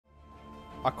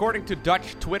According to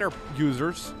Dutch Twitter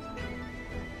users,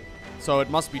 so it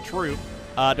must be true,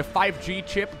 the 5G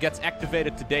chip gets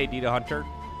activated today, Dita Hunter,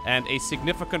 and a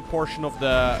significant portion of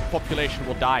the population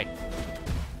will die.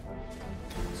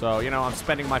 So, you know, I'm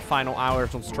spending my final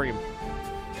hours on stream.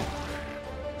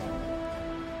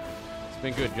 It's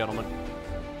been good, gentlemen.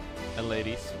 And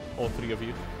ladies. All three of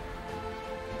you.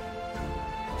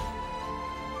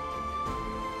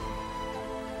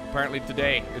 Apparently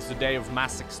today is the day of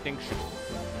mass extinction.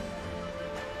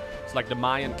 It's like the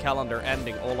Mayan calendar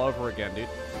ending all over again, dude.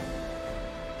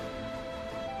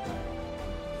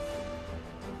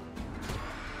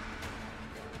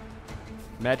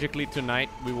 Magically tonight,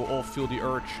 we will all feel the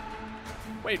urge.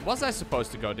 Wait, was I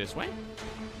supposed to go this way?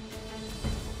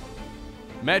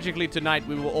 Magically tonight,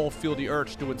 we will all feel the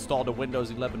urge to install the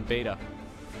Windows 11 beta.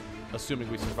 Assuming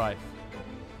we survive.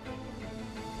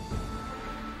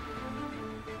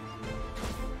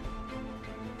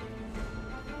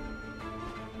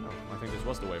 Oh, I think this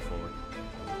was the way forward.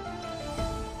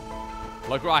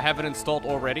 Look, I have it installed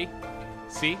already.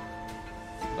 See?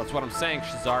 That's what I'm saying,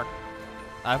 Shazar.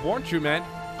 I've warned you, man.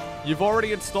 You've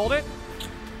already installed it?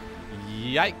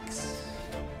 Yikes.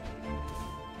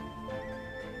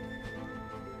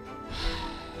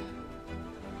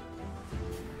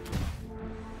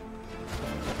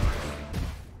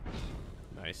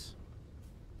 Nice.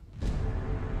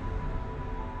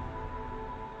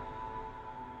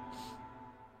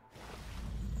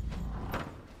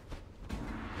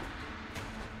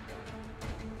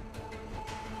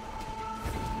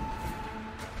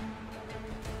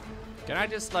 Can I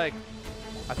just, like...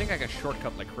 I think I can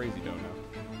shortcut like crazy, don't know.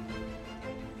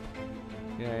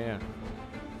 Yeah.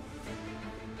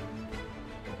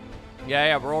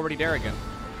 Yeah, we're already there again.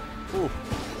 Ooh.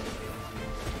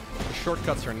 The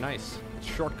shortcuts are nice. It's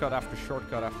shortcut after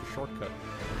shortcut after shortcut.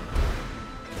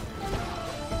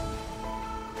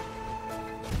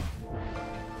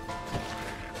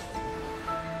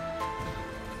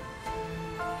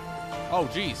 Oh,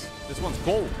 geez. This one's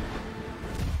gold.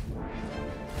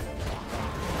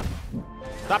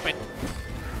 Stop it.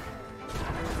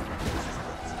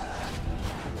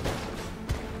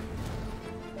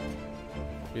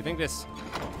 Do you think this...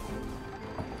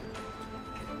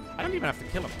 I don't even have to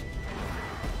kill him.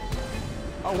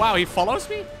 Oh, wow, he follows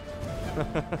me?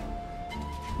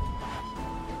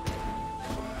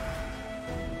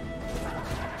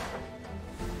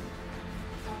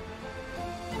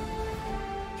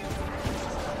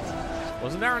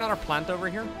 Wasn't there another plant over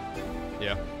here?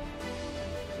 Yeah.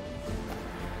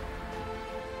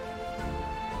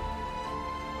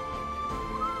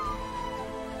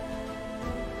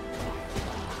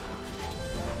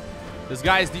 This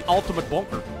guy is the ultimate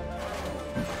bonker.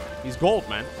 He's gold,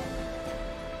 man.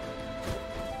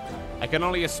 I can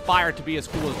only aspire to be as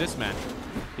cool as this man.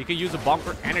 He can use a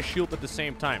bunker and a shield at the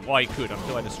same time. Well, he could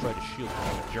until I destroyed his shield.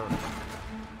 I'm a jerk.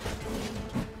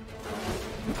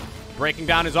 Breaking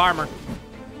down his armor.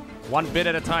 One bit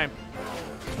at a time.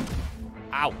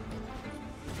 Ow.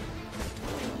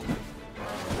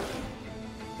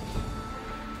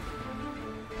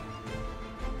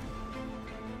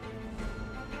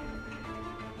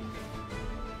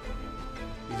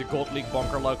 He's a Gold League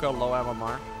bunker, Lowko, low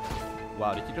MMR.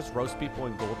 Wow, did you just roast people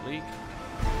in Gold League?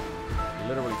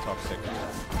 Literally toxic.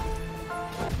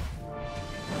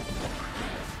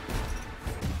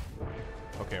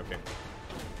 Okay.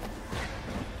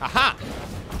 Aha!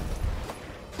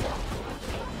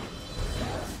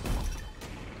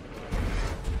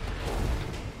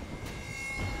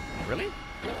 Really?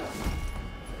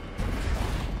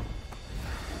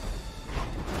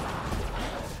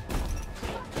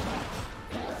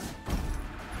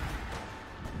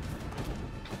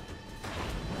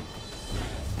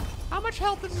 How much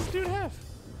health does this dude have?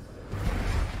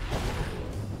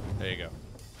 There you go.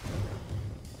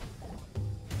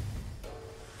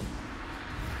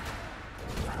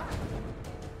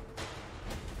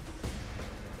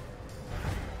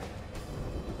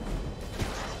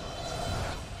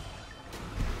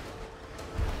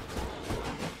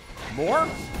 More?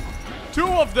 2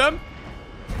 of them?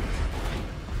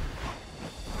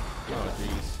 Oh,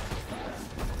 jeez.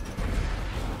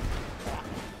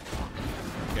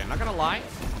 Okay, I'm not gonna lie.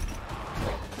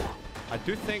 I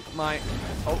do think my...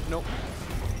 Oh, no.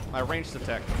 My ranged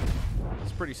attack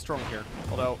is pretty strong here.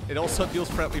 Although, it also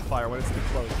deals friendly fire when it's too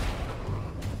close.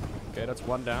 Okay, that's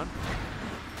 1 down.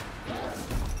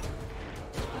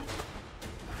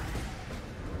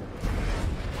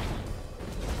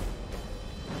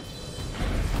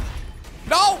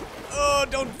 No! Oh,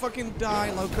 don't fucking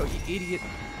die, Lowko, you idiot.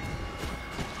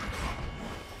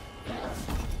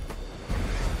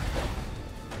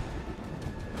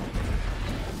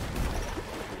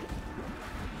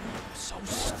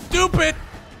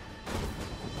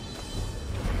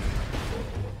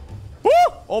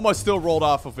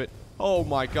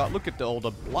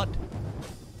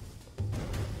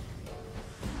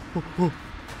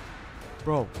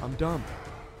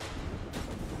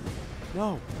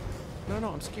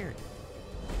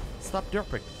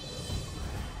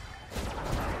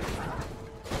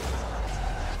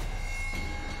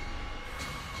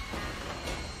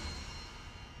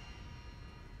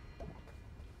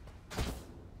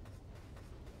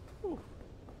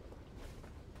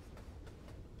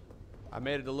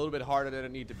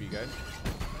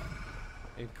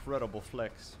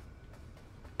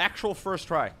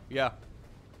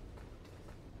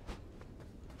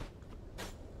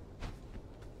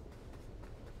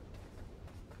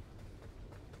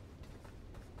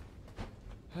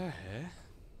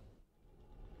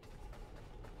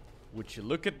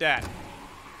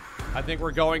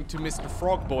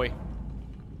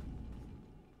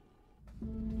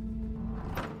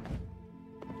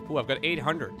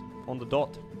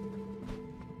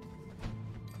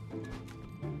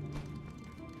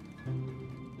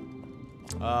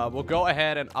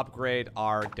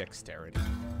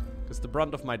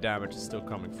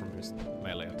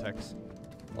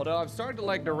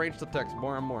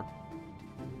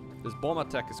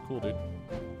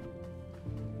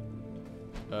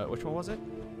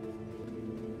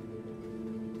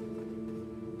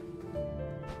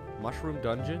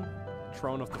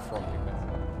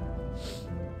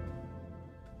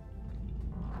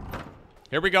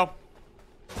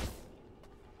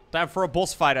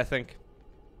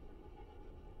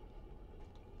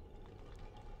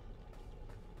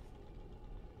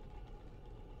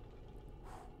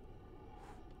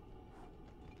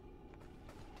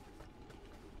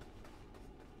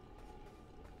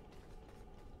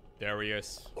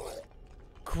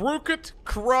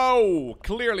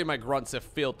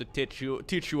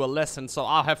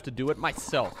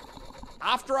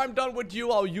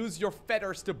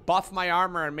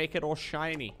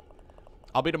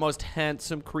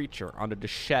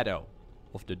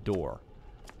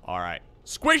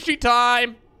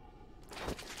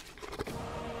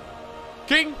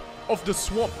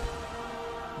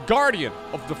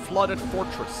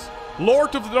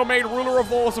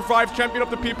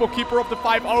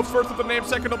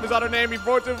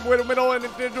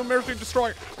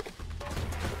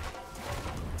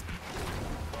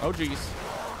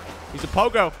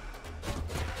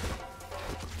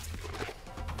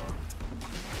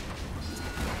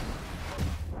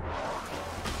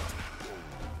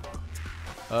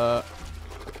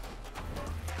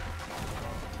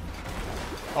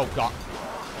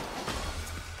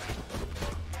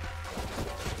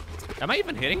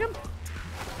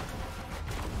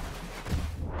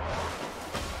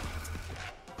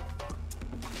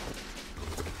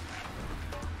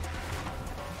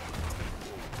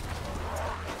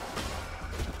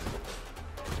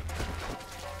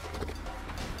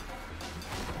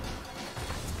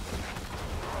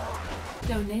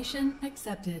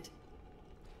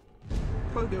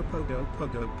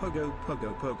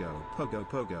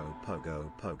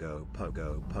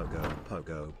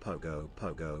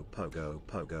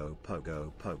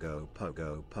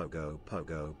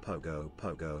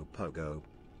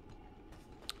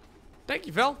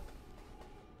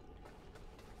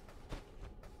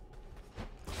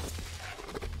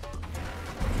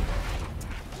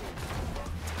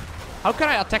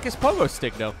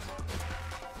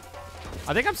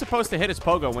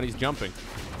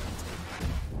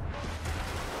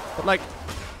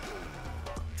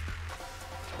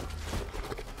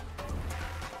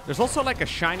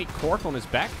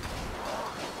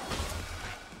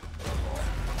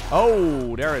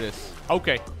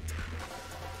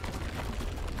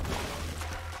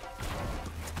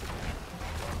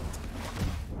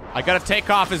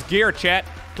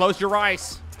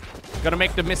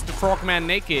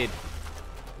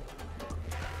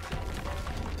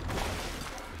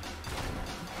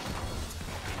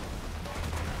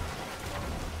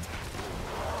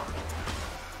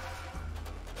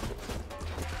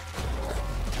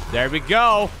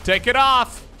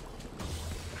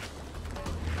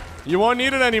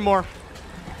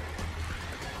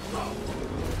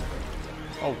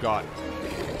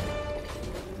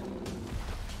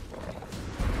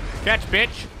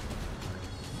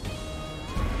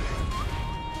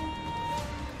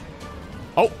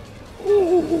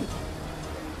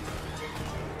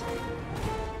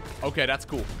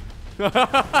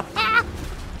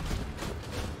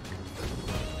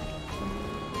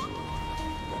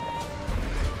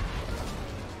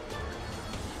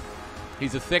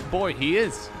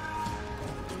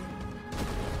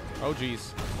 Oh,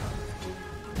 jeez.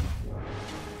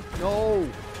 No!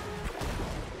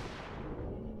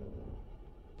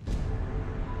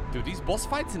 Dude, these boss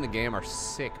fights in the game are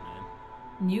sick, man.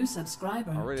 New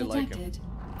subscriber I really like detected.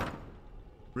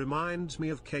 Reminds me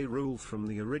of K. Rool from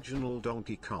the original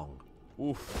Donkey Kong.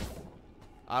 Oof.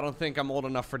 I don't think I'm old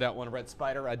enough for that one, Red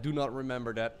Spider. I do not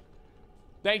remember that.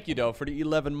 Thank you, though, for the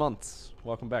 11 months.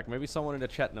 Welcome back. Maybe someone in the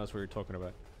chat knows what you're talking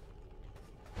about.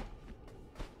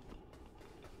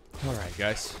 Alright,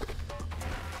 guys.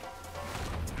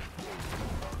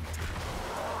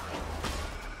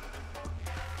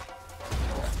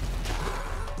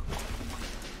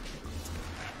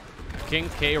 King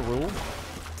K. Rool.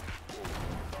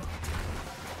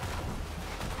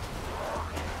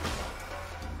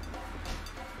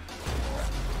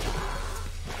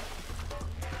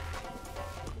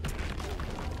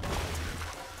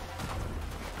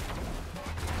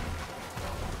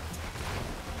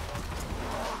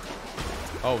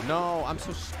 Oh no, I'm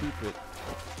so stupid.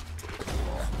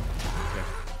 Okay.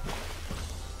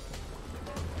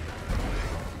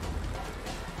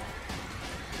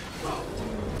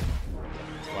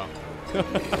 Wow.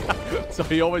 So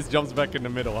he always jumps back in the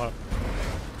middle, huh?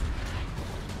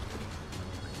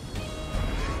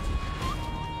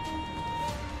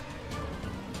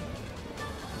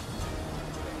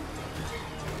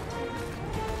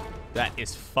 That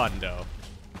is fun, though.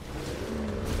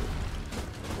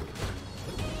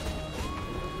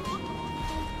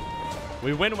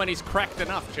 We win when he's cracked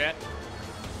enough, chat.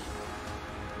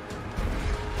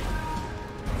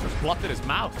 There's blood in his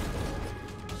mouth.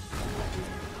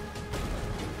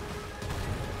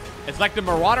 It's like the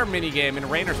Marauder minigame in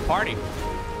Rainer's Party.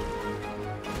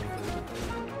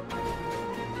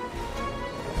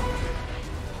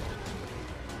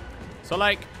 So,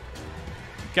 like,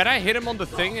 can I hit him on the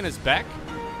thing in his back?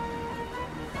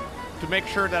 To make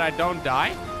sure that I don't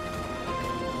die?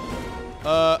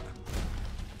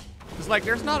 It's like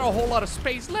there's not a whole lot of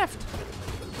space left.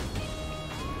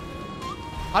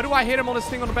 How do I hit him on this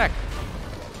thing on the back?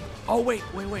 Oh, wait.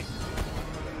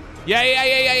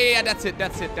 Yeah. That's it.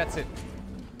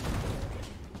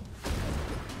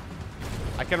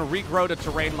 I can regrow the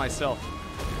terrain myself.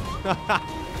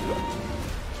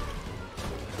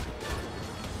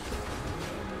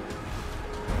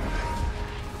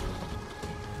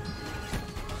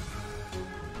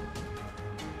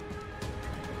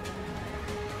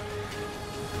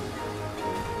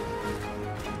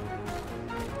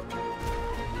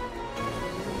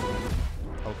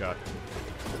 Oh, God.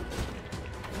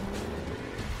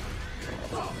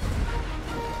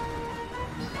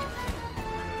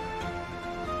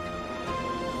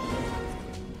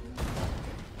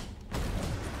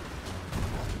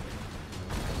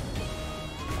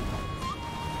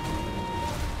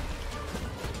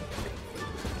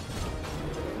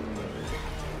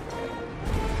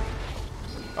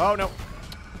 Oh, no.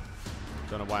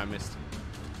 Don't know why I missed.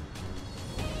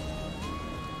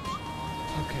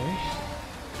 Okay.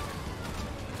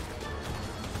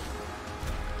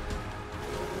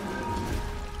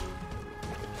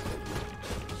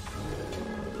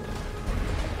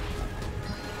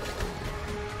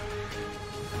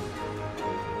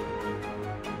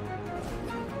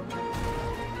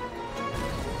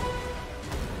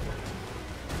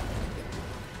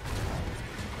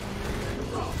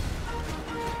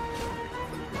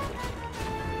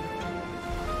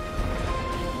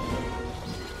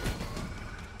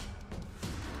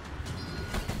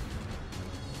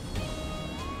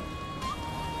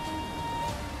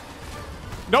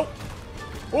 Nope.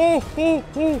 Oh.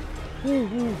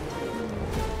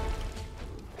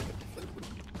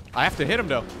 I have to hit him,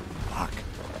 though. Fuck.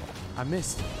 I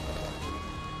missed.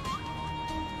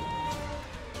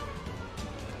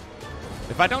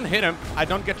 If I don't hit him, I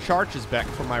don't get charges back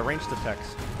from my ranged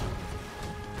attacks.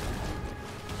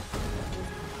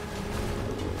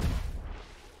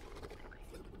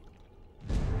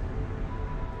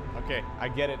 Okay, I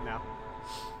get it now.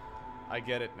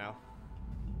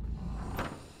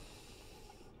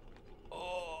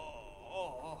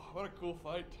 Oh, what a cool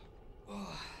fight.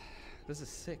 Oh, this is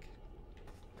sick.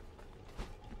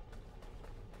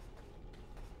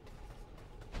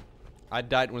 I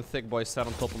died when Thick Boy sat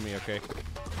on top of me, okay?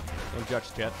 Don't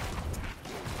judge, chat.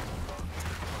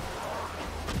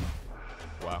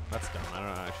 Wow, that's dumb. I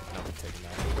don't know, I should not be taking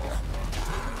that.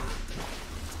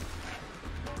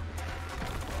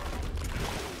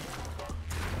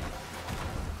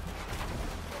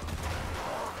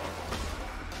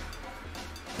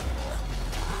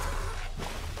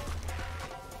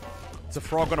 It's a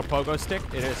frog on a pogo stick?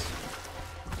 It is.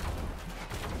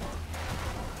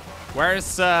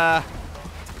 Where's,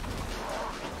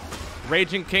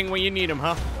 Raging King when you need him,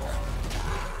 huh?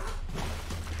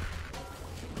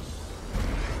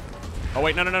 Oh,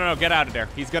 wait, no, get out of there.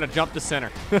 He's gonna jump to center.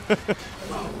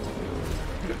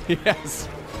 Yes.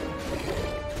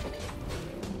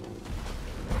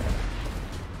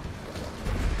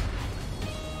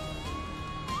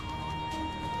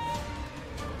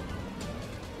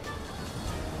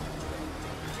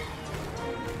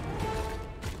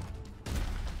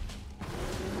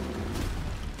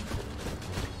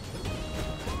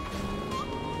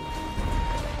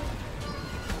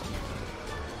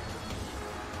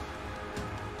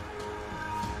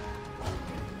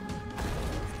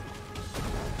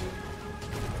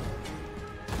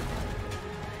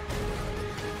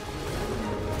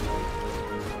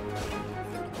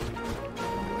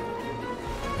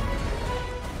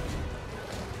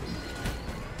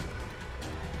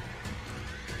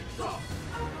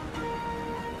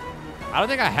 I don't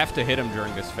think I have to hit him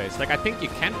during this phase. Like, I think you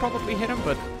can probably hit him,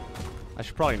 but I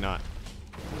should probably not.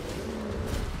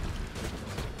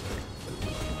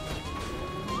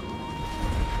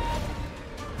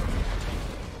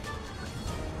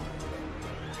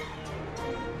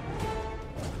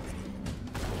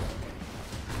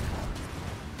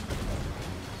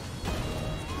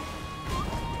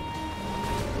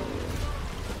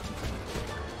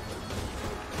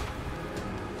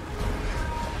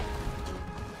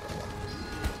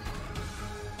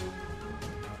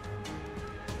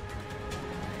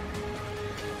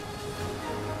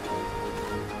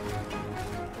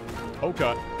 Oh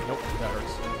god. Nope, that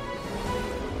hurts.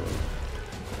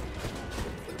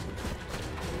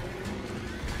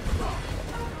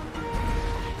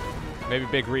 Maybe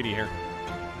big greedy here.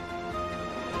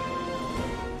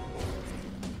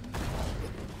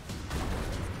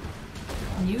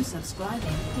 New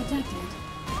subscriber detected.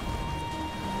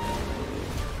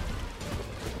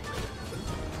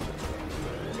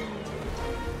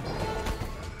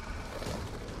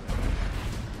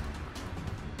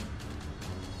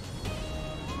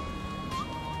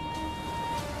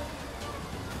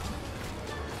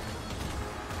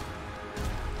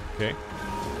 Okay.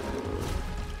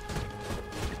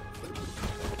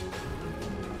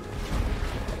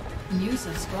 New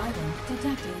subscriber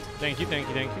detected. Thank you.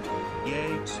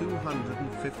 Yay,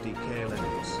 250k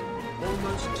lemons.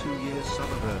 Almost 2 years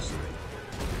subiversary.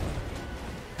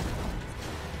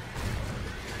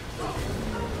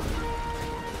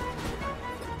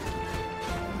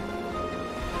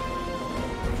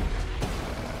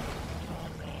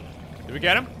 Did we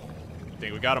get him? I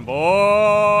think we got him,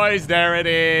 boys. There it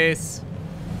is.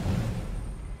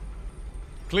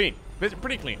 Clean.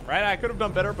 Pretty clean, right? I could have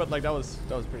done better, but like that was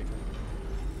pretty clean.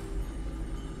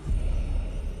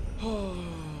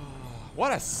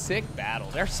 What a sick battle.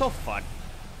 They're so fun.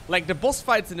 Like the boss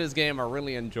fights in this game are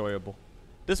really enjoyable.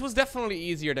 This was definitely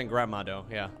easier than Grandma though,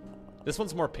 yeah. This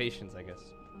one's more patience, I guess.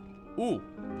 Ooh.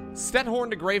 Steadhorn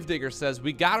the Gravedigger says,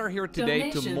 we got her here today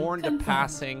to Donation mourn the confirmed.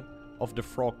 passing of the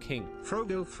Frog King.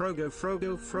 Frogo.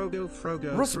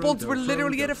 Response, we're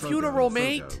literally at a funeral,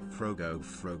 mate. Frogo.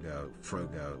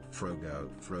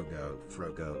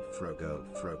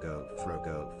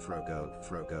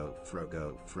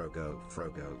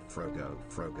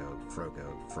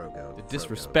 The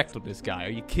disrespect of this guy.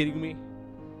 Are you kidding me?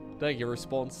 Thank you,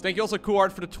 Response. Thank you also,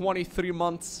 Kuart, for the 23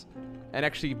 months. And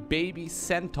actually, Baby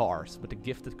Centaurs with the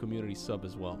gifted community sub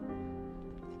as well.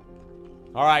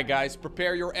 Alright, guys.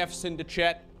 Prepare your Fs in the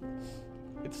chat.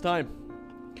 It's time.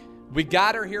 We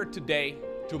gather here today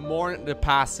to mourn the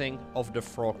passing of the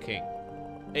Frog King.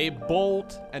 A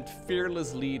bold and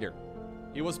fearless leader.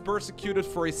 He was persecuted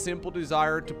for a simple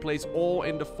desire to place all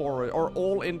in the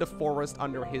forest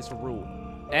under his rule.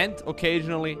 And,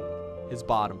 occasionally, his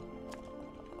bottom.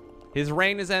 His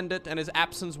reign is ended and his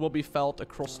absence will be felt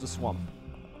across the swamp.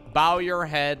 Bow your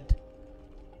head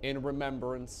in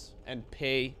remembrance and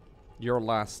pay your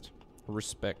last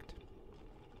respect.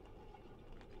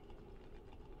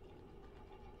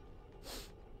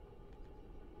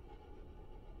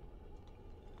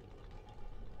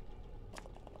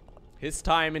 His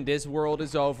time in this world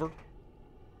is over.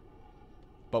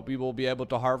 But we will be able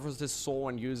to harvest his soul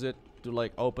and use it to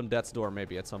like open death's door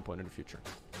maybe at some point in the future.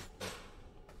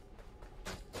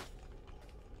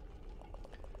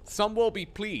 Some will be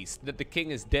pleased that the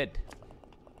king is dead.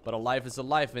 But alive is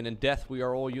alive, and in death we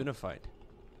are all unified.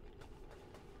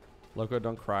 Lowko,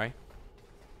 don't cry.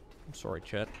 I'm sorry,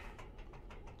 chat.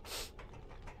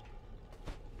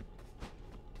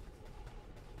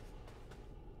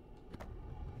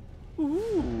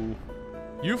 Ooh.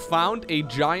 You found a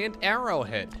giant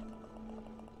arrowhead.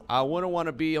 I wouldn't want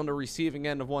to be on the receiving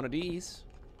end of one of these.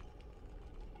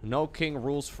 No king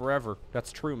rules forever.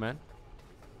 That's true, man.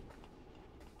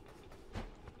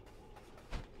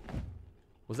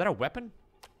 Was that a weapon?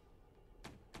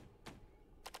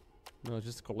 No, it's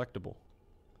just a collectible.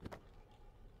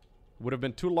 Would have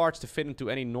been too large to fit into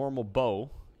any normal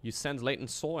bow. You sense latent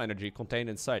soul energy contained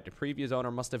inside. The previous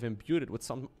owner must have imbued it with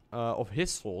some of his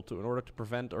soul in order to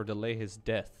prevent or delay his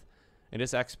death. In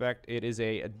this aspect, it is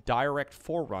a direct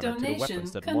forerunner to the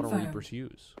weapons that modern reapers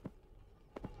use.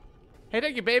 Hey,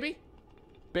 thank you, baby.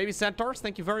 Baby Centaurs,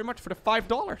 thank you very much for the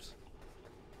 $5.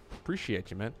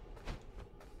 Appreciate you, man.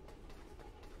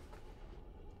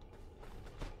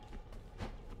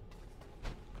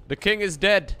 The king is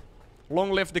dead.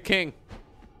 Long live the king.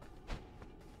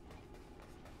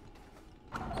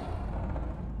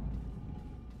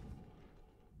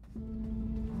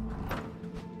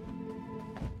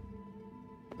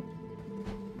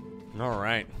 All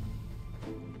right.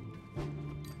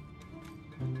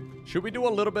 Should we do a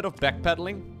little bit of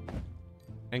backpedaling?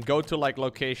 And go to, like,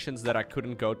 locations that I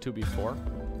couldn't go to before?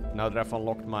 Now that I've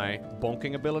unlocked my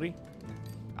bonking ability?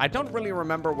 I don't really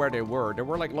remember where they were. There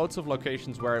were, like, loads of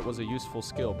locations where it was a useful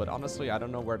skill. But honestly, I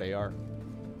don't know where they are.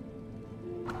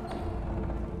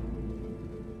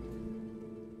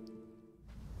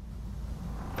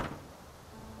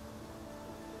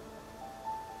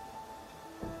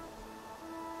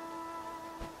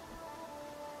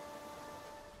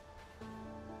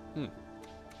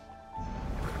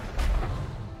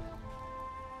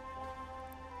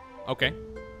 Okay.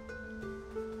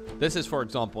 This is, for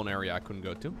example, an area I couldn't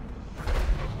go to.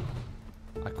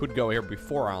 I could go here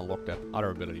before I unlocked that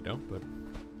other ability, though, but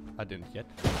I didn't yet.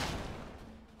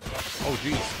 Oh,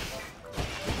 jeez.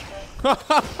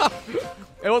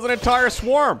 It was an entire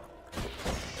swarm.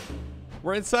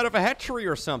 We're inside of a hatchery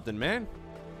or something, man.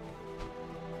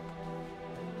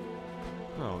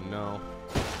 Oh, no.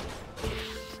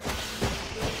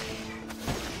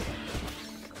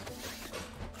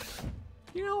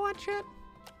 You know what, chat?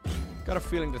 Got a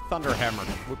feeling the Thunder Hammer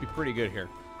would be pretty good here.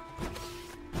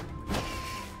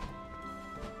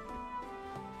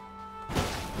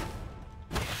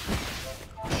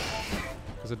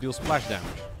 Because it deals splash damage.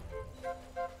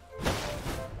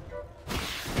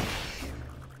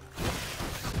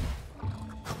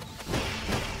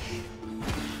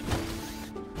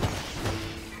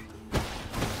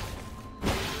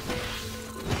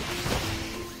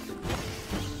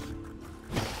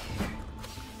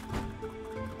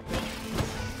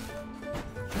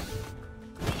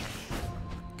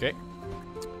 Okay.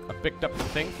 I picked up the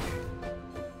thing.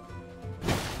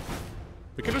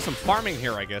 We can do some farming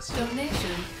here, I guess.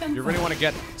 Donation If you really want to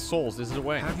get souls, this is the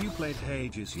way. Have you played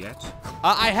Hades yet?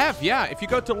 I have, yeah. If you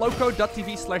go to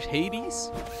lowko.tv/Hades,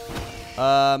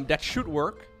 that should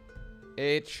work.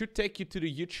 It should take you to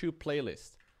the YouTube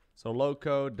playlist. So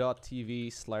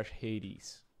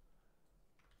lowko.tv/Hades.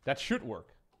 That should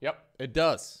work. Yep, it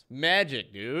does.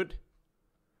 Magic, dude.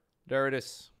 There it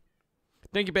is.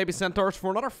 Thank you, Baby Centaurs, for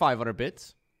another 500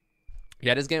 bits.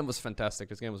 Yeah, this game was fantastic.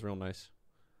 This game was real nice.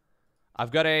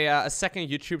 I've got a second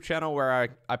YouTube channel where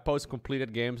I post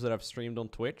completed games that I've streamed on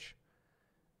Twitch.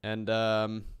 And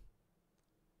there's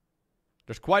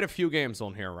quite a few games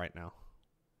on here right now.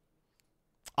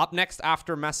 Up next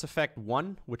after Mass Effect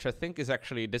 1, which I think is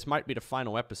actually... This might be the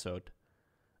final episode.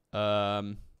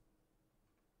 There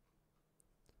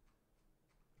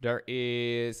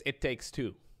is It Takes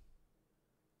Two.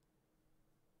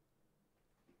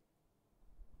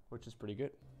 Which is pretty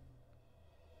good.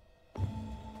 And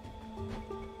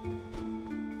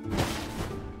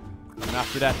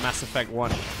after that, Mass Effect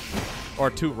 1. Or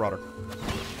 2, rather.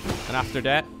 And after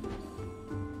that,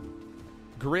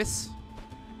 Gris.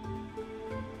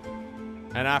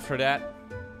 And after that,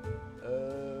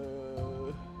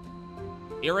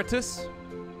 Iritus.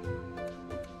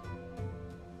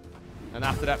 And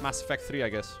after that, Mass Effect 3, I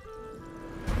guess.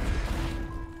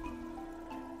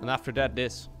 And after that,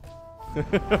 this.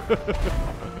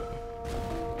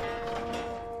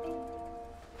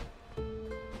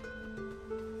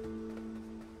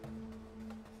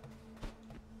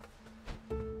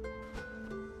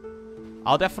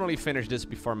 I'll definitely finish this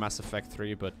before Mass Effect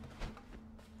 3, but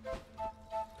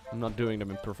I'm not doing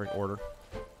them in perfect order.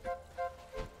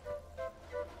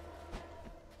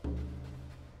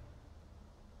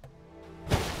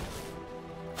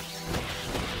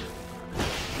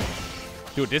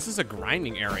 Dude, this is a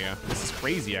grinding area. This is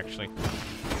crazy, actually.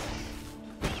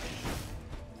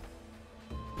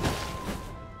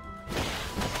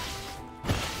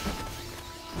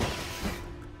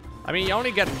 I mean, you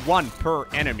only get one per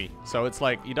enemy, so it's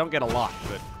like, you don't get a lot,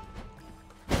 but...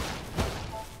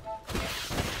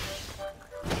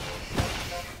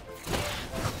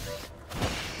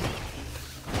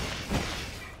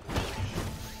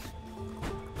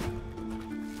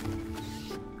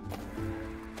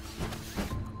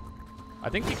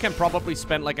 think you can probably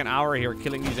spend like an hour here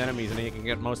killing these enemies and then you can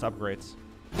get most upgrades.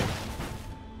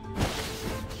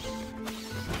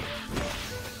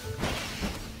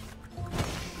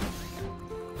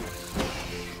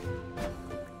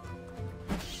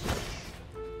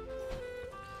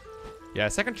 Yeah,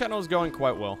 second channel is going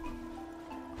quite well.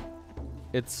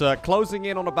 It's closing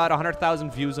in on about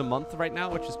 100,000 views a month right now,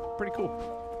 which is pretty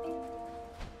cool.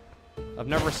 I've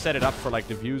never set it up for like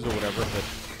the views or whatever, but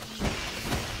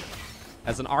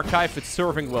as an archive, it's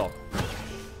serving well.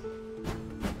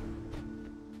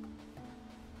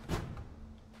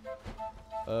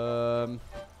 I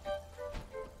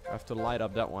have to light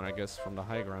up that one, I guess, from the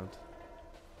high ground.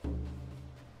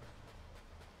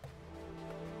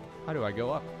 How do I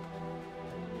go up?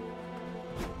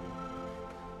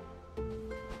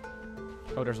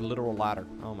 Oh, there's a literal ladder.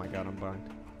 Oh my god, I'm blind.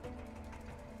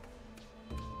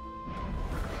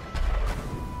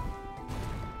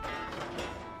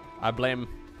 I blame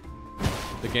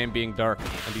the game being dark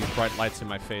and these bright lights in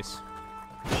my face.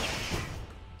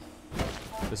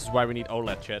 This is why we need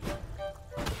OLED, chat.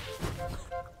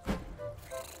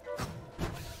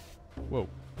 Whoa.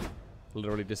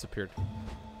 Literally disappeared.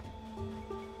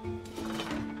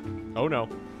 Oh no.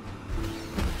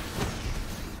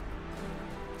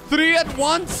 3 at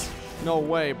once? No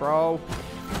way, bro.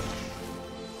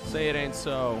 Say it ain't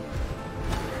so.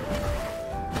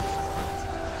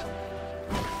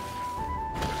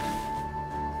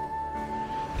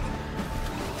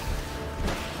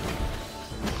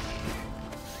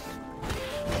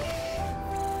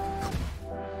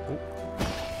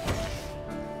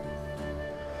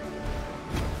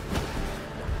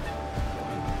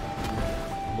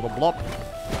 Little blop.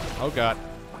 Oh god.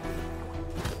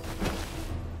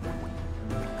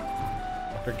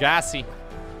 They're gassy.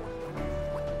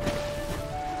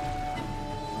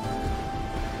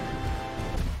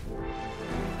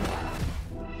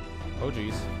 Oh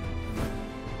jeez.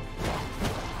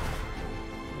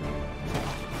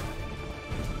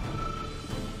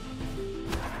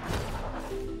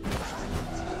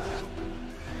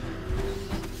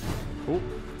 Ooh,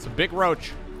 it's a big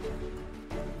roach.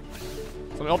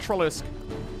 It's an ultralisk.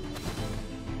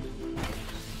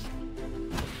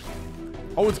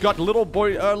 Oh, it's got little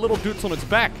dudes on its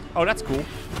back. Oh, that's cool.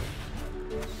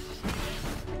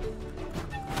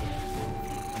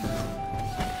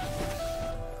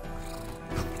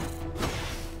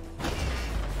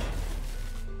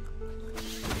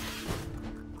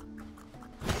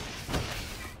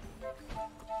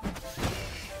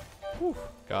 Whew,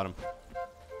 got him.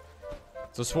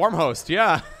 It's a swarm host,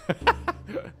 yeah.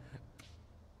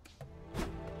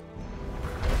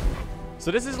 So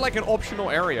this is like an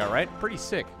optional area, right? Pretty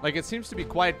sick. Like it seems to be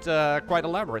quite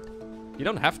elaborate. You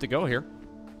don't have to go here.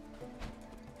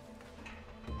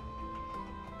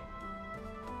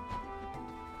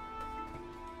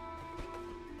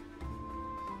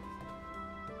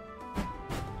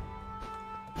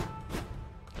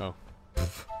 Oh.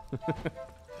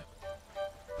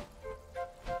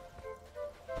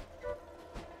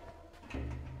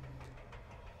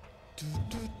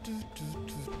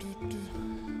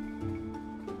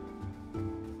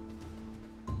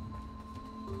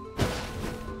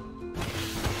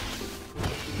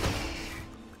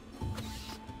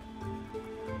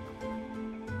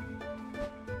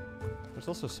 There's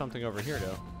also something over here,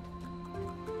 though.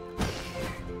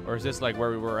 Or is this like where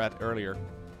we were at earlier?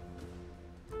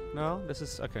 No, this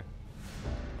is... okay.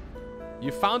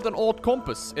 You found an old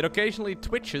compass. It occasionally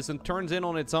twitches and turns in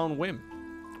on its own whim.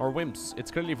 Or whims. It's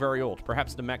clearly very old.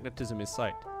 Perhaps the magnetism is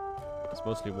sight. It's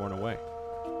mostly worn away.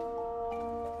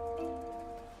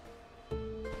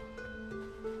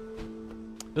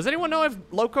 Does anyone know if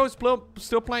Lowko is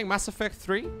still playing Mass Effect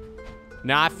 3?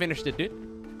 Nah, I finished it,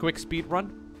 dude. Quick speed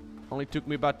run. Only took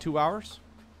me about 2 hours.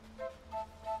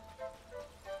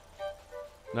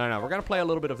 No, we're gonna play a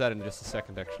little bit of that in just a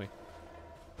second, actually.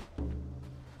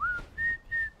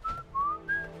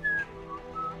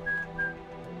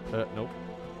 Nope.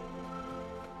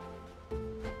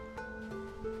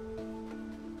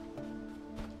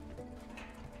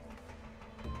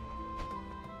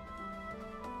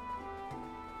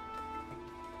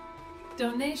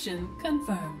 Donation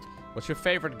confirmed. What's your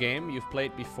favorite game you've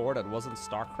played before that wasn't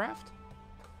StarCraft?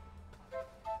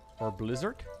 Or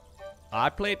Blizzard? I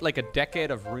played like a decade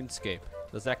of RuneScape.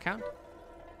 Does that count?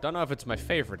 Don't know if it's my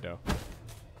favorite though.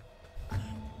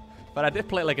 But I did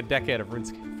play like a decade of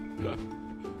RuneScape.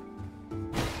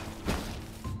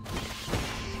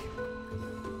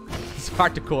 It's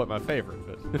hard to call it my favorite,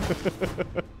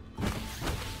 but...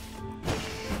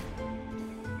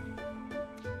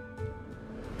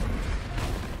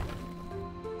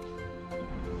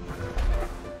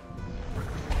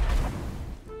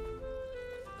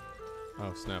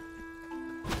 snap.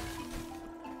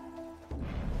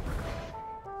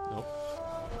 Nope.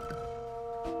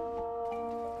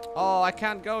 Oh, I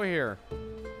can't go here.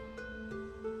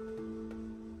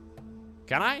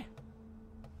 Can I?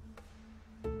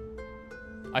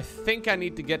 I think I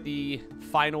need to get the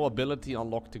final ability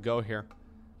unlocked to go here.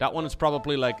 That one is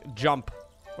probably like jump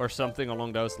or something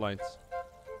along those lines.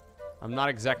 I'm not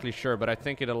exactly sure, but I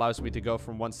think it allows me to go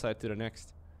from one side to the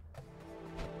next.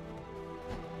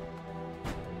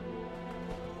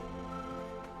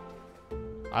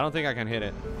 I don't think I can hit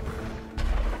it.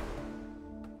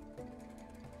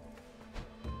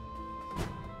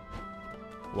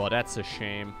 Well, that's a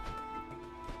shame.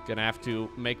 Gonna have to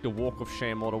make the walk of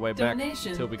shame all the way back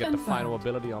until we get the final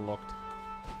ability unlocked.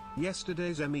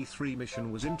 Yesterday's ME3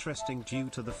 mission was interesting due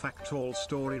to the fact all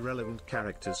story-relevant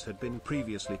characters had been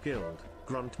previously killed,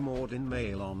 Grunt, Mordin,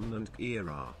 Malon and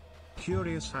Era.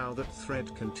 Curious how that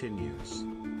thread continues.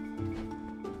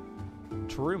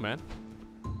 True, man.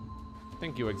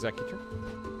 Thank you, Executor.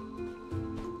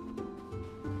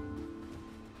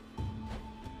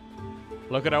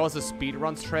 Look, that was a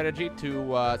speedrun strategy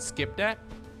to skip that.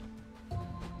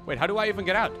 Wait, how do I even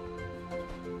get out?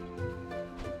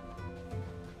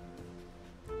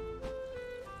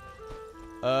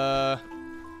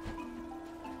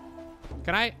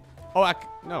 Can I? Oh,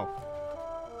 no.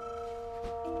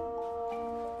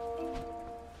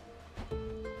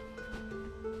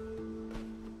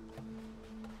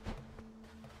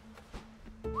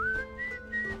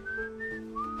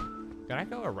 Can I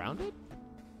go around it?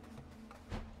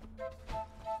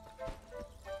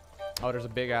 Oh, there's a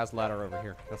big ass ladder over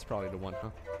here. That's probably the one,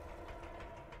 huh?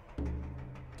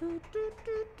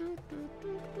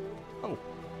 Oh.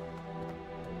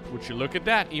 Would you look at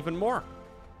that? Even more.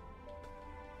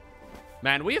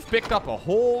 Man, we have picked up a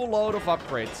whole load of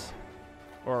upgrades.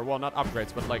 Or, well, not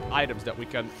upgrades, but like items that we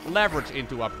can leverage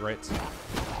into upgrades.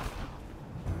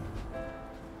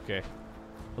 Okay.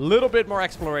 A little bit more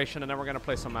exploration, and then we're gonna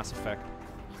play some Mass Effect.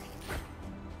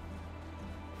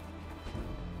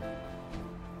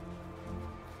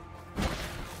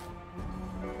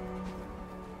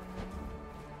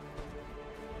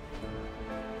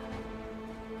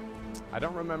 I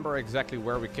don't remember exactly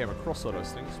where we came across all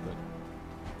those things, but...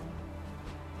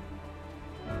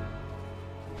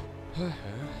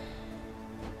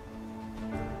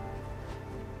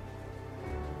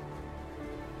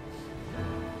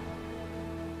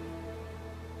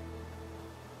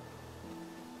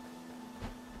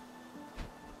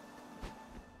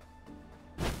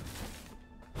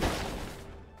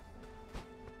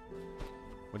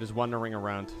 We're just wandering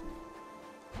around.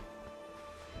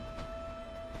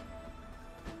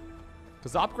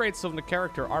 Because the upgrades on the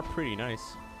character are pretty nice.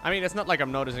 I mean, it's not like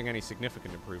I'm noticing any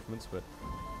significant improvements, but...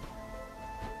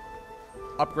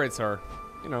 upgrades are,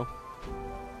 you know,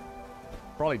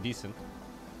 probably decent.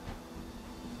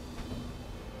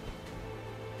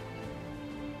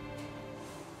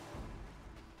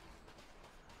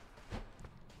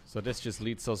 So this just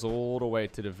leads us all the way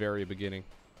to the very beginning.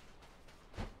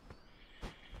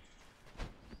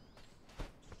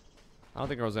 I don't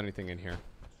think there was anything in here.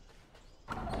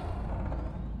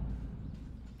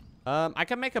 I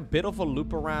can make a bit of a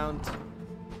loop around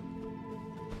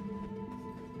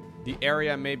the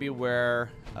area maybe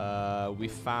where we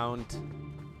found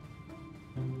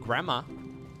Grandma.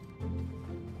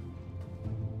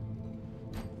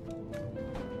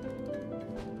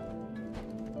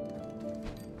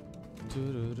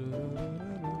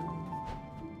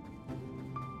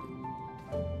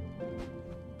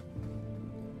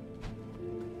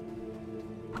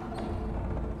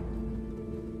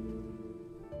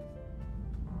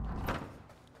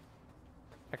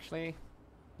 Actually,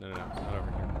 no, not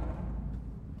over here.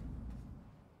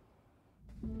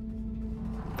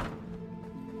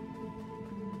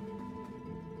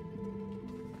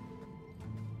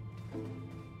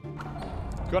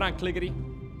 Good on, Cliggity.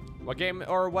 What game,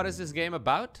 or what is this game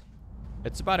about?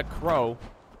 It's about a crow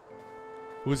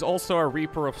who's also a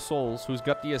Reaper of Souls, who's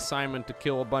got the assignment to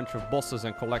kill a bunch of bosses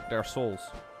and collect their souls.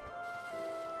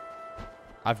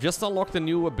 I've just unlocked a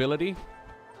new ability,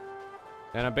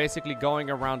 and I'm basically going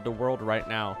around the world right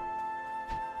now,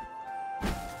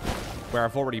 where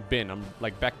I've already been. I'm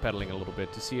like backpedaling a little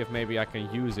bit to see if maybe I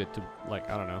can use it to, like,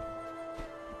 I don't know.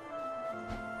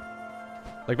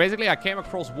 Like, basically, I came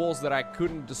across walls that I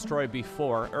couldn't destroy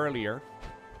before, earlier.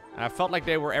 And I felt like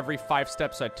they were every 5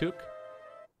 steps I took.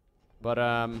 But,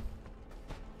 I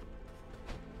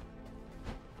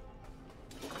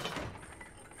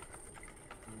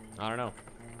don't know.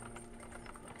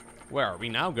 Where are we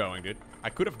now going, dude? I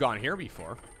could have gone here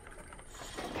before.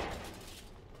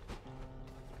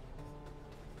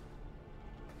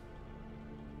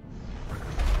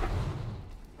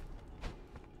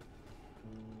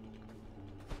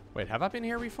 Wait, have I been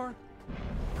here before?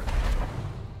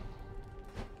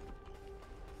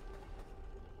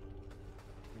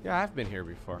 Yeah, I've been here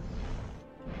before.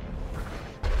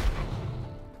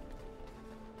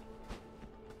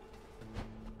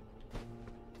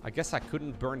 I guess I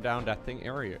couldn't burn down that thing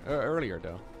earlier,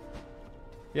 though.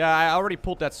 Yeah, I already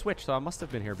pulled that switch, so I must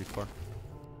have been here before.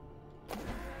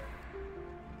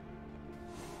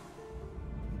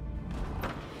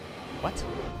 What?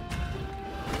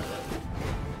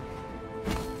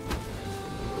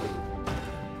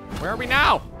 Where are we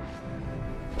now?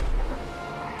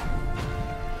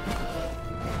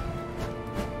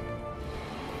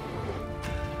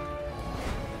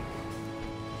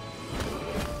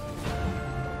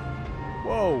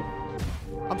 Whoa.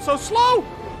 I'm so slow.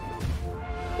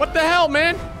 What the hell,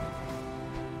 man?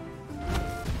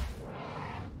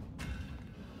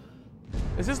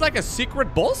 Is this like a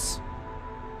secret boss?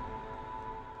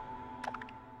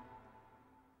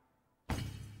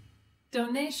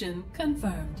 Donation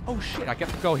confirmed. Oh shit, I get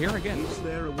to go here again. Is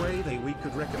there a way that we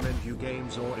could recommend you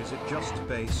games, or is it just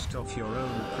based off your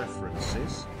own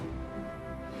preferences?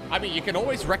 I mean, you can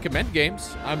always recommend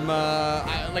games. I've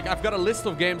got a list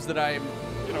of games that I'm,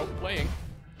 you know, playing.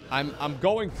 I'm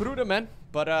going through them, man.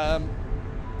 But,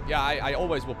 yeah, I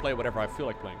always will play whatever I feel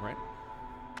like playing, right?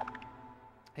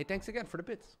 Hey, thanks again for the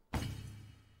bits.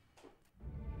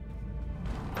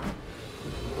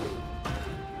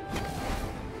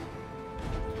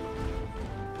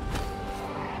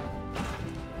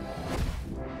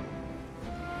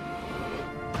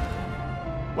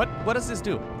 What does this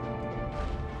do?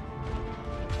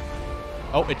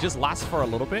 Oh, it just lasts for a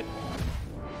little bit?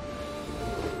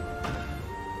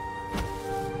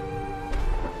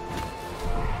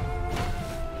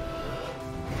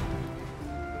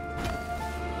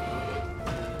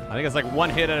 I think it's like one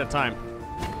hit at a time.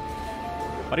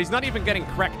 But he's not even getting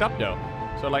cracked up though.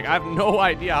 So like I have no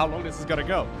idea how long this is gonna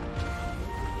go.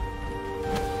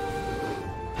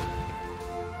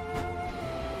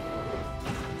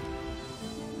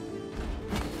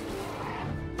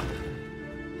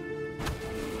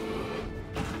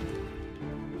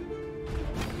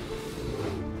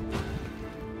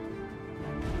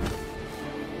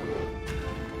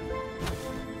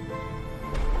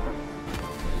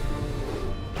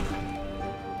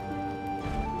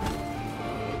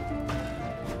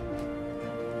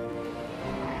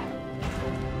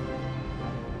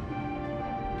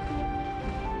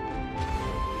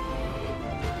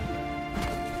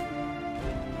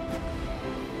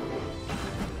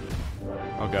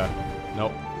 Oh god.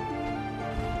 Nope.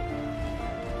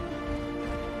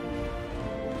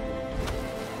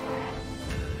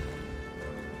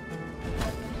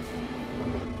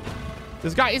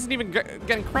 This guy isn't even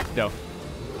getting cracked though.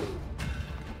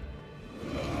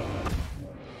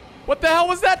 What the hell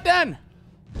was that then?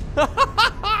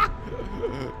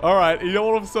 Alright, he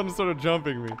all of a sudden started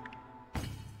jumping me.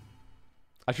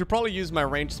 I should probably use my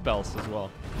ranged spells as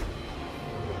well.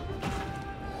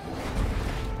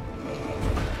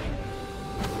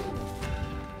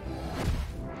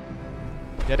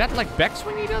 Yeah, that like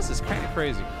backswing he does is kind of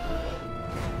crazy.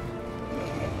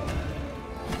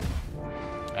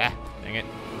 Ah, dang it.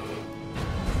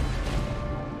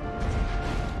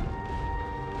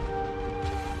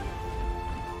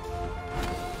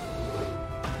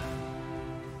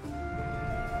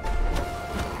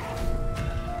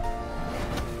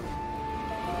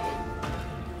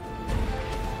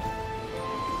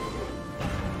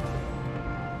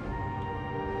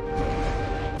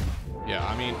 Yeah,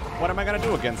 I mean, what am I gonna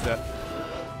do against that?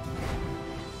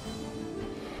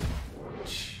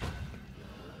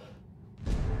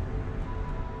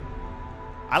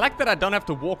 I like that I don't have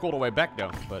to walk all the way back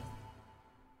though, but...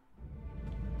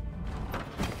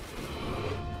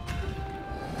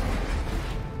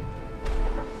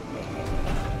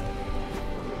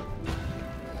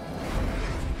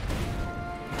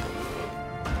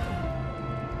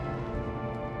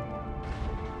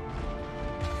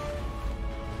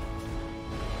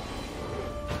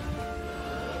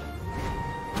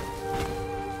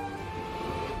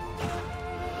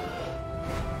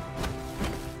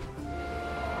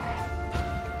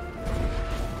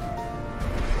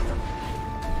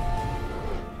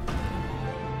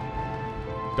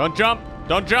 Don't jump!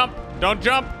 Don't jump! Don't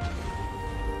jump!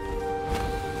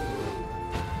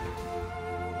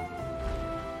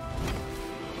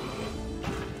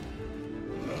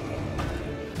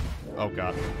 Oh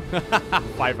god.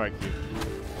 5 IQ.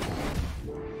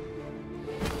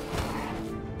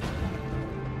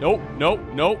 Nope, nope,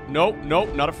 nope, nope,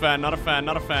 nope. Not a fan, not a fan,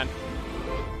 not a fan.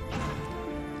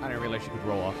 I didn't realize you could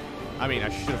roll off. I mean, I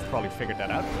should have probably figured that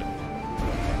out, but...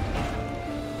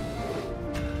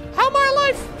 How am I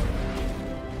alive?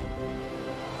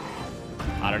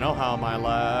 I don't know how am I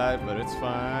alive, but it's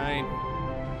fine.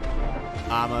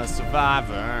 I'm a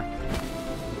survivor.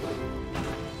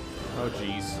 Oh,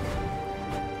 jeez.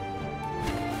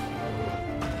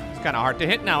 It's kind of hard to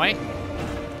hit now, eh?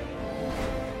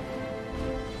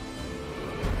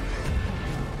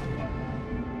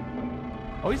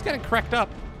 Oh, he's getting cracked up.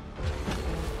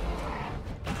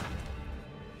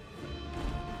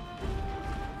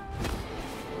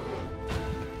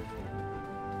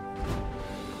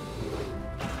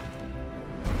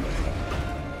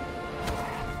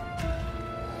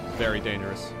 Very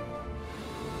dangerous.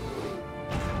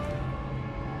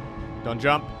 Don't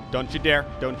jump. Don't you dare.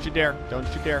 Don't you dare. Don't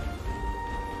you dare.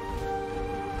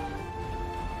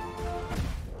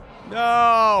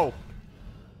 No!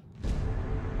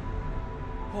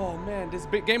 Oh man, this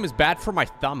big game is bad for my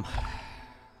thumb.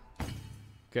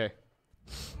 Okay.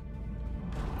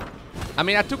 I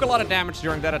mean, I took a lot of damage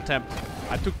during that attempt.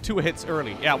 I took 2 hits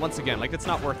early. Yeah, once again, like it's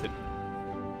not worth it.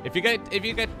 If you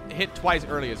get hit twice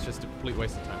early, it's just a complete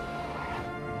waste of time.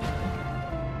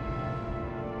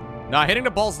 Nah, hitting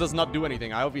the balls does not do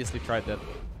anything. I obviously tried that.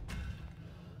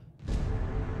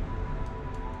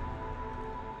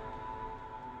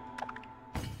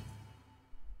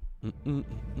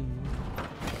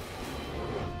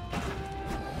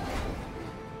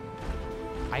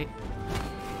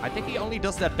 I think he only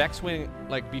does that backswing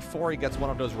like before he gets one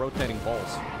of those rotating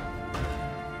balls.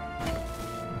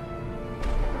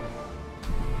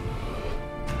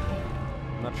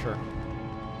 I'm not sure.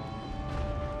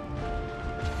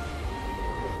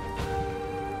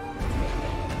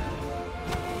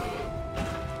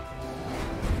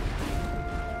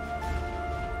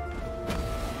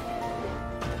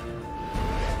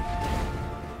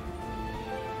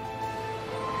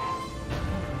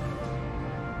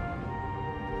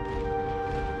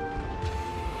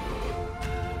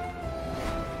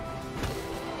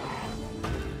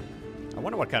 I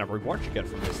wonder what kind of reward you get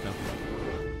from this now.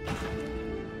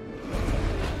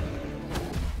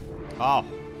 Oh.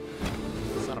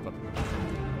 Son of a...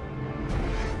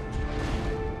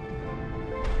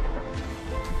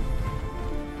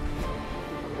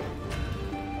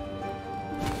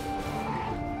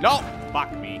 No!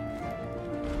 Fuck me.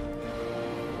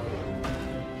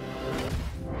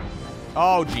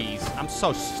 Oh, jeez. I'm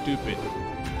so stupid.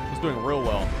 He's doing real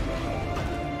well.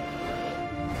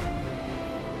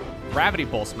 Gravity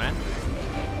pulse, man.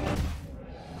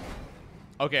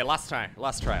 Okay, last try.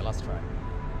 Last try. Last try.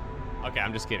 Okay,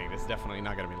 I'm just kidding. This is definitely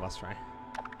not gonna be the last try.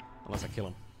 Unless I kill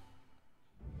him.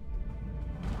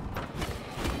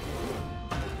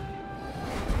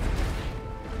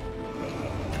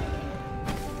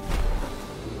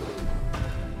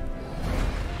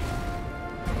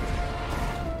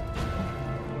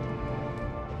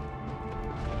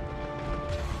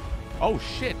 Oh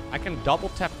shit, I can double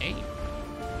tap A.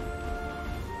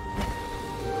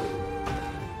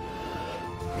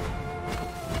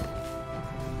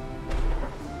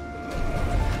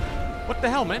 What the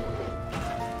hell, man?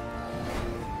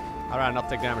 Alright, enough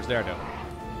take damage there, though.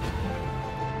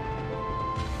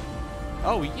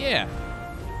 Oh, yeah.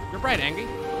 You're right, Angie.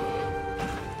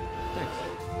 Thanks.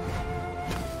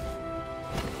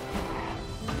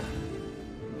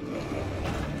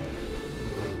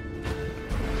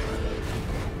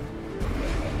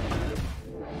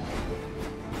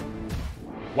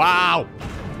 Wow.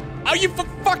 Are you for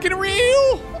fucking real?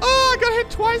 Oh, I got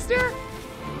hit twice there.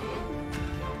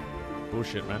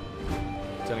 Bullshit, man.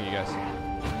 I'm telling you guys.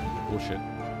 Bullshit.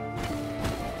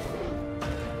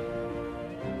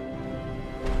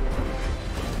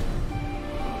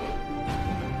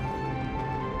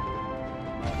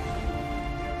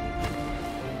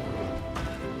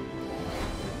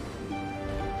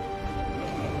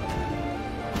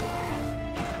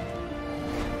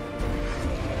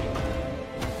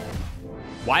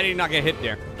 Why did he not get hit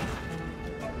there?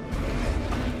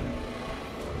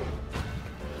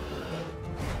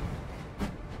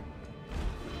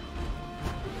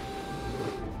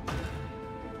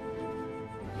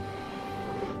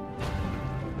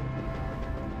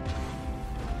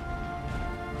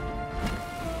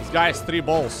 Guy has 3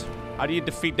 balls. How do you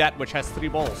defeat that which has 3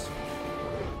 balls?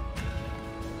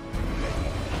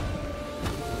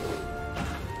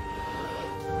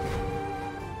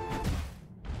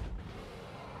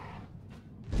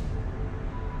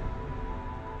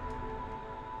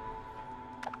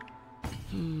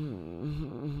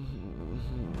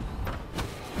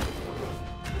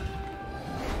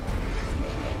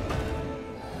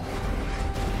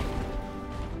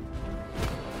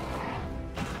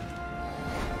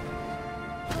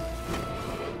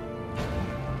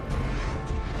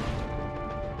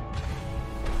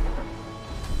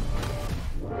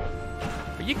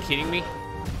 Are you kidding me?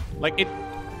 Like, it...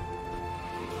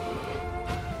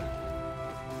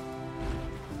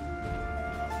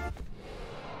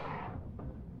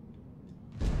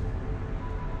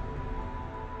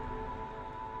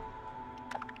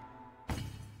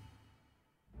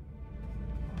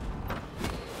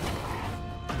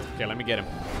 Okay, let me get him.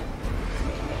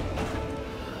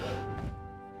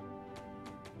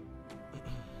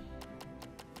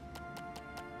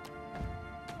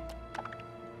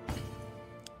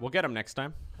 We'll get him next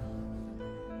time.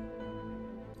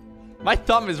 My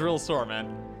thumb is real sore,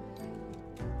 man.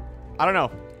 I don't know.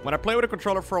 When I play with a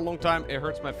controller for a long time, it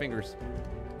hurts my fingers.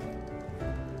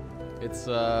 It's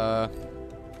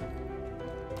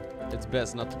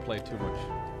best not to play too much.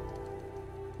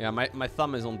 Yeah, my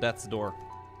thumb is on death's door.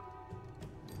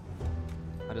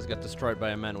 I just got destroyed by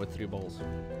a man with 3 balls.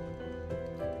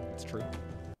 It's true.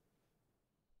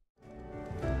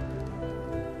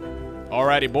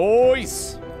 Alrighty,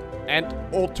 boys. And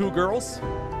all 2 girls.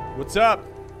 What's up?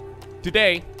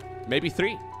 Today, maybe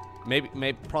 3. Maybe,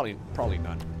 probably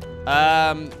none.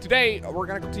 Today, we're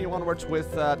gonna continue onwards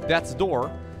with Death's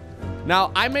Door.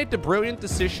 Now, I made the brilliant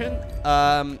decision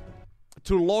to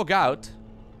log out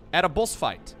at a boss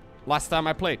fight last time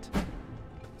I played.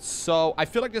 So, I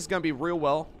feel like this is gonna be real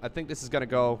well. I think this is gonna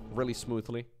go really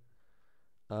smoothly.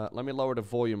 Let me lower the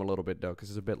volume a little bit, though,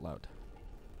 because it's a bit loud.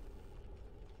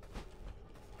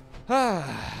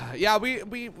 Yeah, we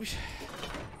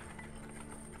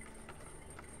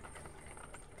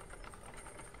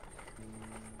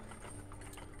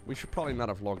should probably not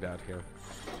have logged out here.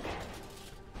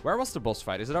 Where was the boss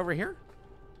fight? Is it over here?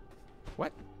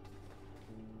 What?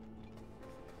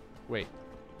 Wait.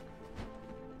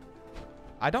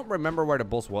 I don't remember where the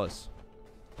boss was.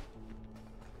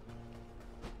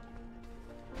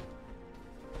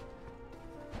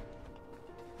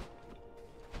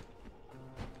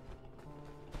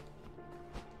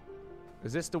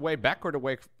 Is this the way back or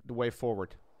the way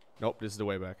forward? Nope, this is the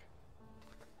way back.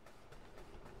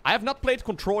 I have not played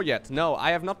Control yet. No,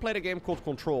 I have not played a game called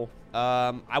Control.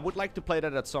 I would like to play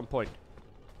that at some point.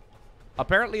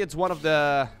 Apparently, it's one of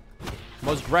the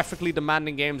most graphically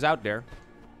demanding games out there.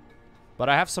 But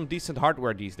I have some decent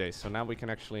hardware these days, so now we can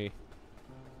actually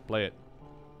play it.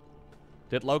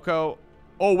 Did Lowko...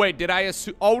 Oh, wait, did I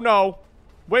assume... Oh, no!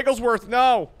 Wigglesworth,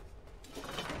 no!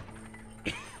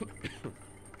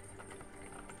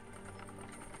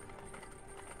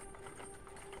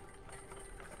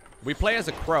 We play as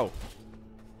a crow.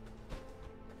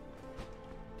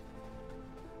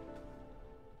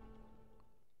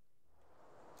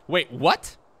 Wait,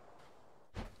 what?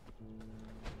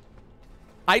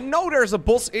 I know there's a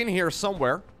boss in here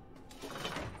somewhere.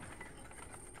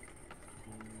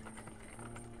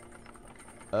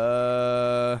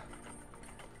 Does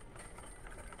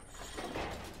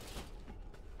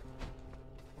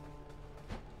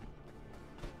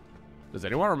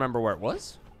anyone remember where it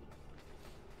was?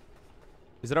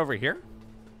 Is it over here?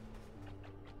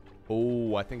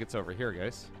 Oh, I think it's over here,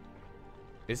 guys.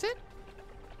 Is it?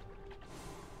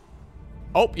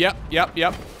 Oh, yep.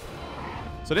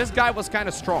 So this guy was kind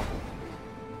of strong.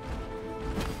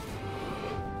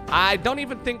 I don't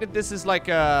even think that this is like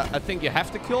a thing you have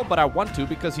to kill, but I want to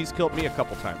because he's killed me a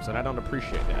couple times, and I don't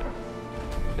appreciate that.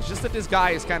 It's just that this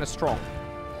guy is kind of strong.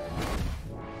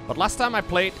 But last time I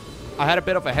played, I had a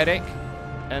bit of a headache,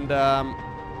 and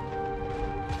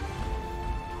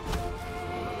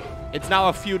it's now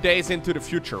a few days into the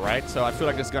future, right? So I feel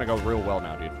like this is gonna go real well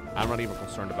now, dude. I'm not even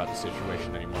concerned about the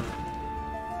situation anymore.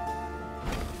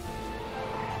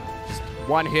 Just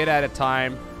one hit at a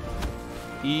time.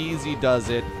 Easy does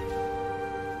it.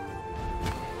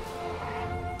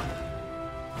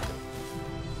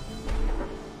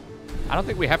 I don't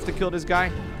think we have to kill this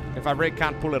guy. If I really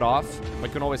can't pull it off, we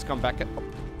can always come back at... Oh.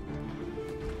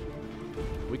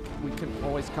 We can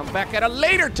always come back at a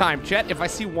later time, chat. If I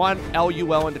see one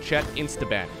LUL in the chat,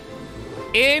 insta-ban.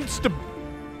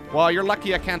 Well, you're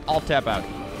lucky I can't alt-tab out.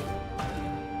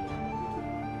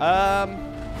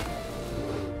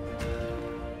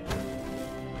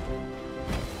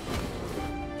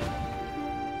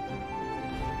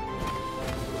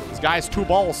 This guy has 2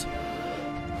 balls.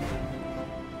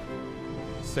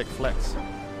 Sick flex.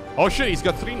 Oh shit, he's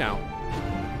got 3 now.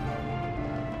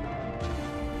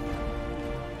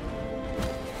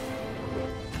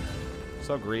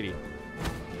 So greedy.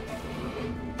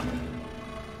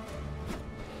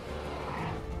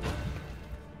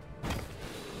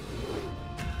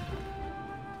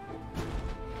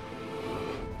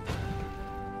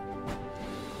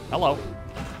 Hello.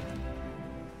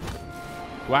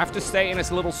 Do I have to stay in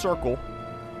this little circle?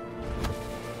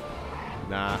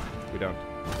 Nah, we don't.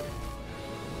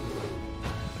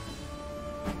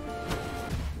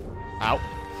 Ow.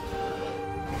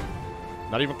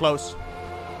 Not even close.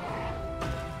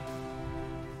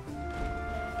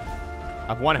 I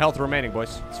have 1 health remaining,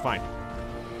 boys. It's fine.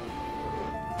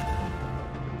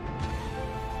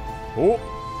 Oh,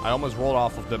 I almost rolled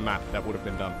off of the map. That would have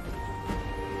been dumb.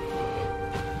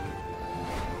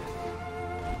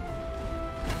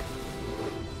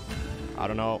 I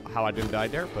don't know how I didn't die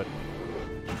there, but...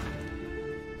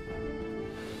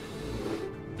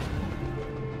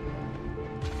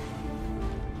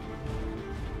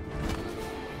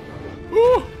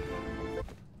 Ooh!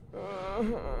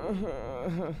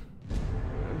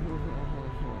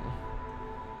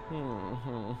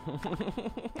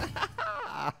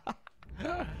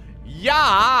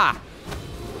 Yeah!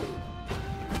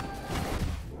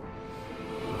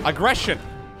 Aggression.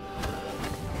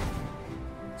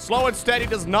 Slow and steady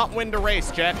does not win the race,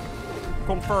 chat.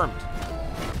 Confirmed.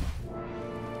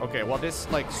 Okay, well this,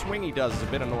 like, swing he does is a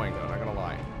bit annoying, though, not gonna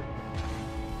lie.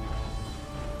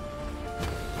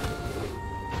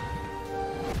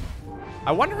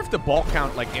 I wonder if the ball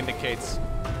count, like, indicates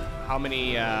how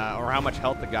many, or how much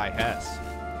health the guy has.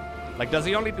 Like, does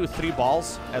he only do 3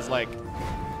 balls as, like...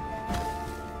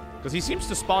 Because he seems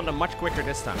to spawn them much quicker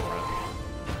this time around.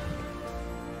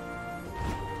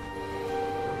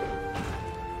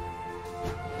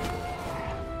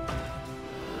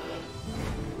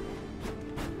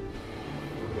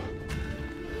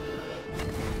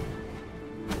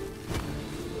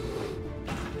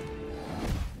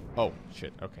 Oh,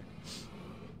 shit, okay.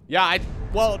 Yeah,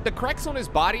 well, the cracks on his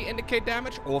body indicate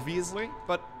damage, obviously,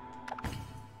 but...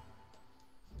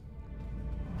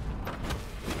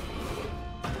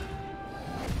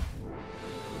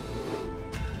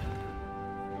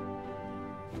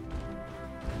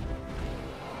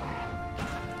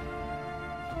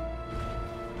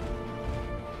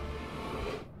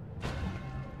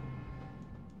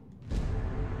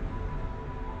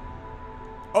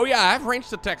 Oh yeah, I have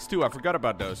ranged attacks too. I forgot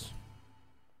about those.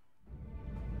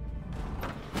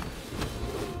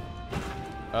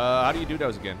 How do you do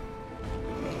those again?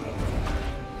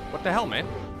 What the hell, man?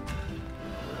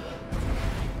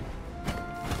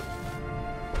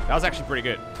 That was actually pretty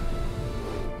good.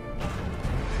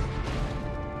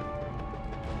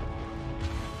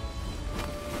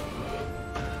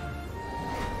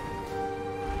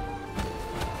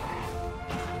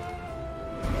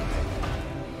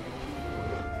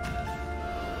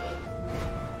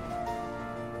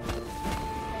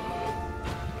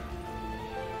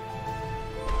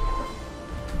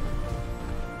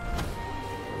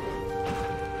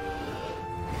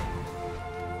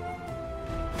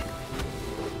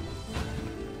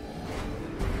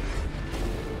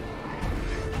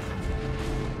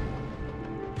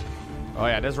 Oh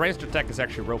yeah, this ranged attack is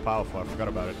actually real powerful. I forgot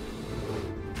about it.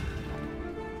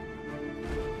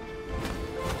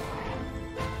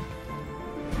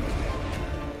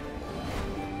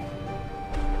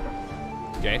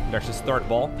 Okay, there's his 3rd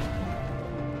ball.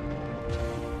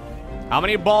 How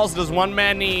many balls does one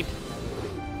man need?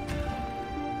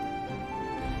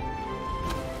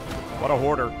 What a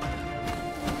hoarder.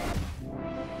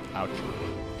 Ouch.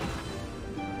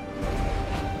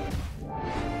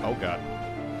 Oh god.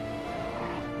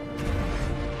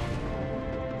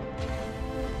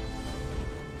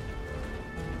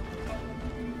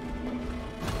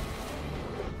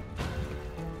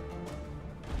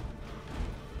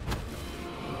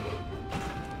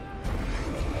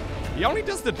 He only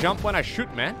does the jump when I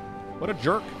shoot, man. What a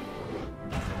jerk.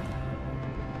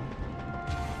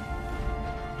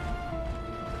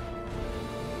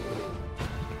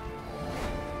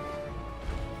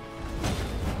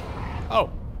 Oh.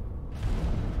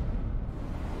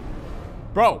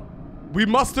 Bro, we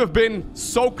must have been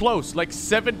so close, like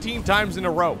 17 times in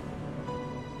a row.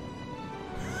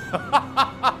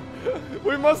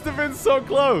 We must have been so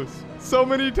close. So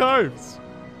many times.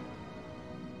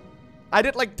 I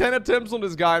did like 10 attempts on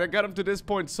this guy and I got him to this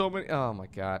point so many... Oh my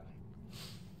god.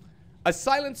 A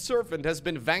silent servant has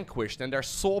been vanquished and their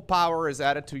soul power is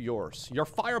added to yours. Your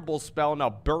fireball spell now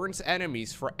burns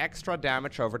enemies for extra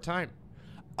damage over time.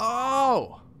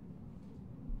 Oh!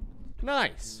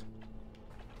 Nice.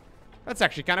 That's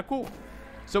actually kind of cool.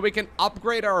 So we can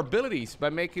upgrade our abilities by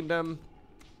making them...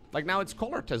 Like now it's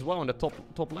colored as well in the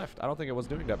top left. I don't think it was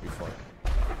doing that before.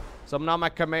 So now my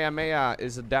Kamehameha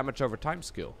is a damage over time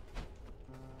skill.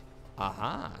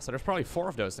 Aha, so there's probably 4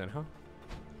 of those then, huh?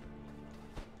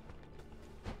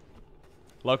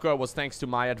 Lowko, was thanks to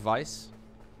my advice.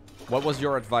 What was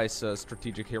your advice,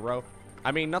 strategic hero?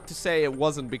 I mean, not to say it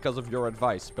wasn't because of your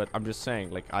advice, but I'm just saying,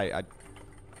 like, I...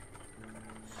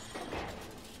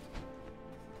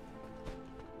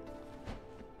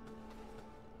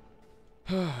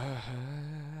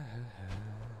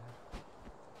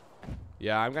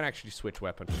 Yeah, I'm gonna actually switch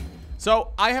weapon.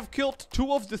 So, I have killed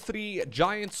 2 of the 3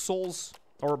 giant souls,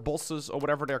 or bosses, or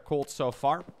whatever they're called so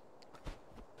far.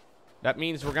 That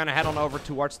means we're gonna head on over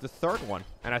towards the 3rd one,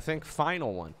 and I think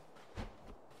final one.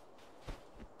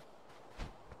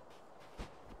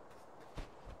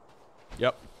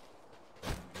 Yep.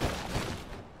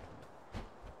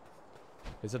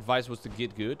 His advice was to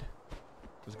get good.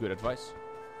 It was good advice.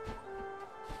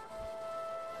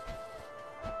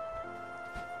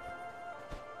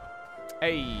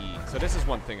 Hey, so this is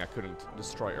one thing I couldn't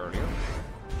destroy earlier.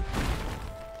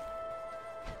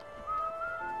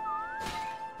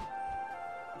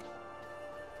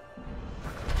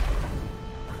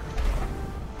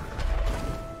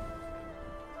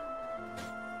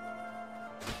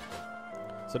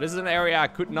 So this is an area I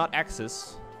could not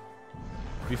access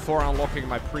before unlocking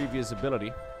my previous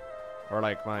ability. Or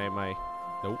like my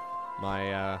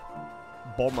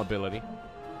bomb ability.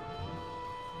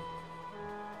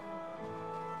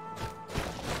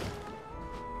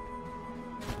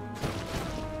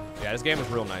 Yeah, this game is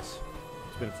real nice.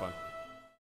 It's been fun.